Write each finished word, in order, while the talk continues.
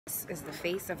This is the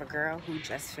face of a girl who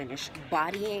just finished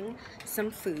bodying some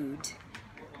food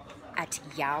at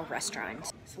Yao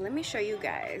Restaurant. So let me show you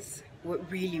guys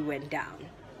what really went down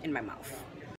in my mouth.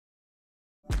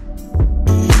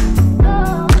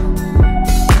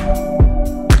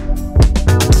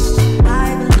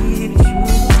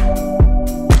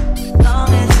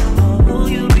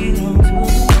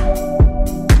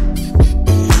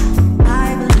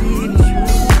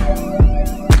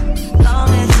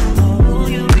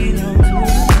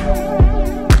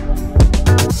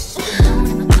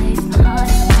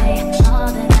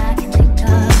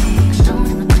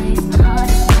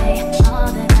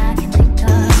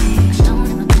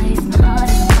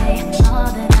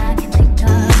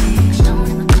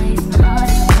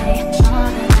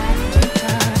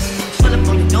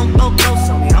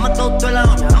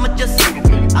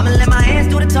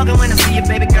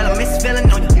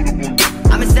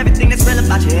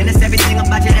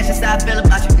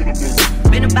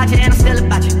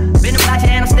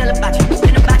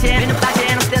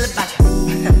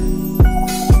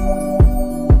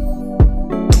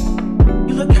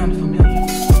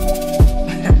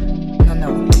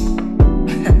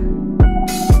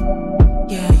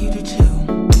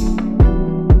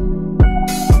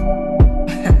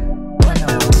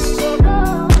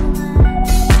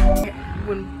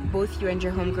 You and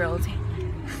your homegirls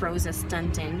froze a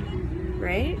stunting,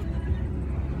 right?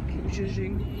 Keep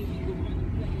judging.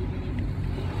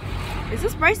 Is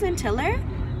this Bryson Tiller?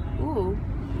 Ooh.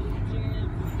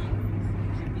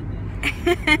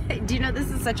 Do you know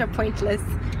this is such a pointless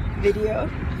video?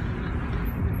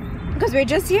 Because we're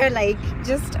just here like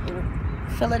just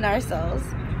filling ourselves.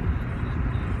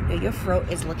 Yeah, your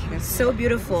throat is looking so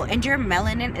beautiful and your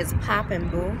melanin is popping,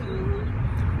 boo.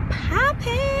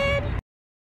 Popping!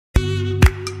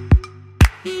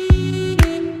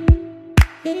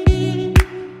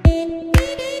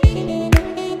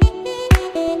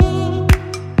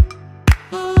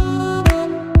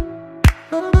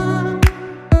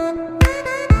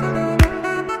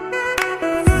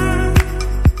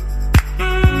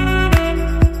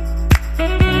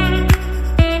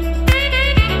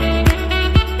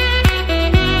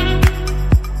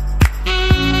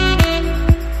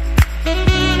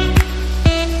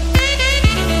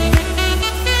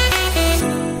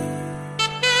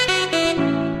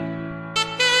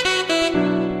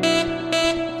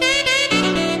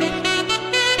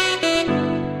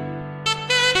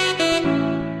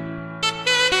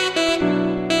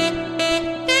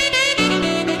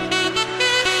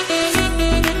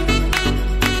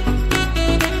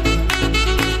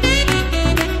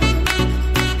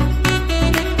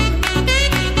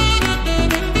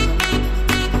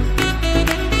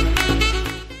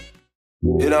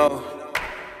 You know,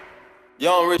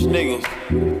 young rich niggas,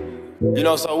 you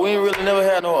know, so we ain't really never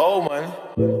had no old money.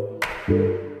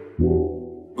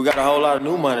 We got a whole lot of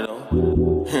new money though.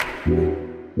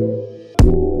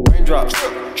 Raindrops,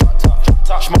 drop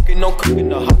top, smoking, no cooking,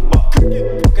 the hot pot.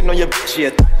 Fucking on your bitch,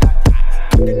 yeah.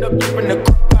 Fucking up, in the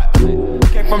crock pot.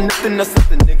 Came from nothing to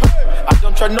something, nigga. I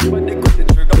don't try nobody, grip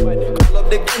the trigger. Call up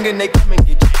the gang and they come and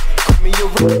get you. Call me a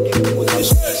real nigga with this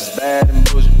shit. This is bad and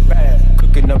bullshit, bad.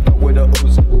 Cooking up with a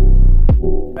Uzi.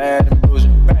 Bad and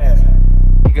bullshit, bad.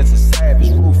 Niggas are savage,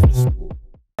 ruthless.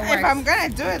 If I'm gonna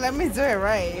do it, let me do it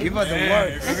right. Give us the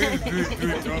work.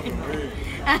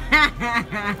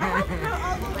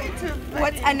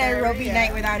 What's a Nairobi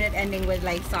night without it ending with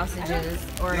like sausages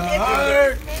or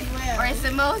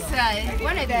samosa?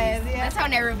 One of these. That's how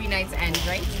Nairobi nights end,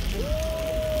 right?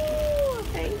 Ooh,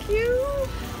 thank you.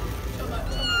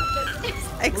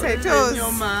 Excited.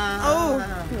 Oh,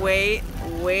 wait.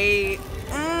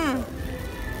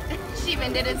 She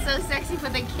even did it so sexy for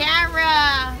the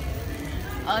camera.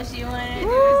 All she wanted to do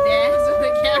was dance with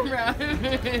the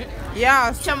camera.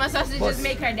 Yeah. Choma sausages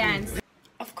make her dance.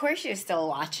 Of course you're still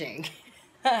watching.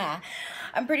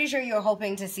 I'm pretty sure you're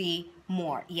hoping to see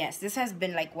more. Yes, this has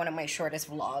been like one of my shortest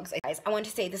vlogs. Guys, I want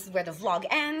to say this is where the vlog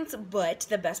ends, but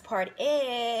the best part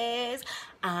is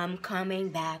I'm coming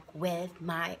back with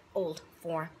my old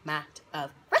format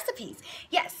of recipes.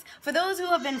 Yes, for those who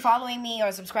have been following me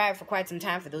or subscribed for quite some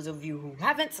time, for those of you who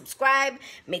haven't subscribed,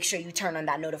 make sure you turn on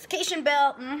that notification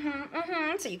bell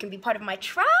so you can be part of my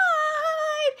tribe.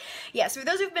 Yes, for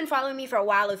those who've been following me for a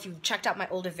while, if you've checked out my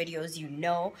older videos, you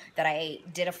know that I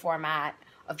did a format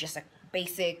of just a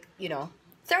basic, you know,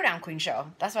 throwdown queen show.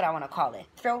 That's what I want to call it.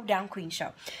 Throwdown queen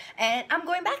show. And I'm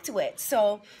going back to it.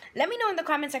 So let me know in the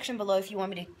comment section below if you want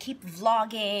me to keep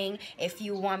vlogging, if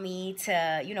you want me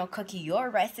to, you know, cook your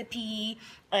recipe,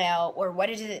 or what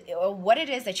it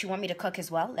is that you want me to cook as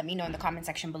well. Let me know in the comment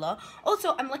section below.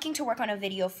 Also, I'm looking to work on a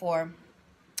video for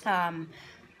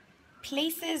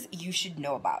places you should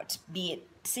know about, be it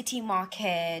city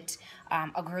market,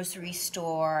 a grocery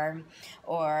store,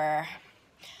 or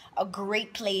a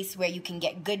great place where you can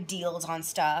get good deals on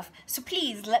stuff. So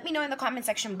please let me know in the comment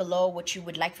section below what you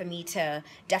would like for me to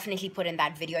definitely put in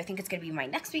that video. I think it's gonna be my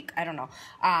next week, I don't know,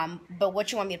 but what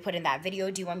you want me to put in that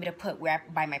video. Do you want me to put where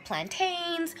I buy my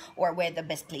plantains, or where the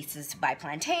best places to buy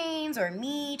plantains or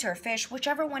meat or fish,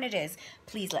 whichever one it is,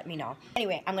 please let me know.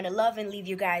 Anyway, I'm gonna love and leave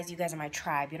you guys. You guys are my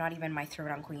tribe. You're not even my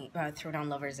throwdown queen, throwdown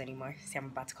lovers anymore. See, I'm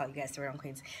about to call you guys throwdown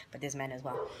queens, but there's men as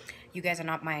well. You guys are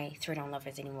not my throwdown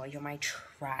lovers anymore. You're my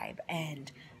tribe,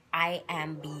 and I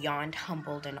am beyond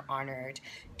humbled and honored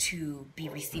to be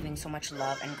receiving so much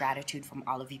love and gratitude from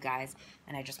all of you guys,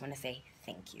 and I just want to say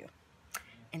thank you.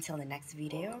 Until the next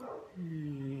video,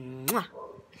 mwah.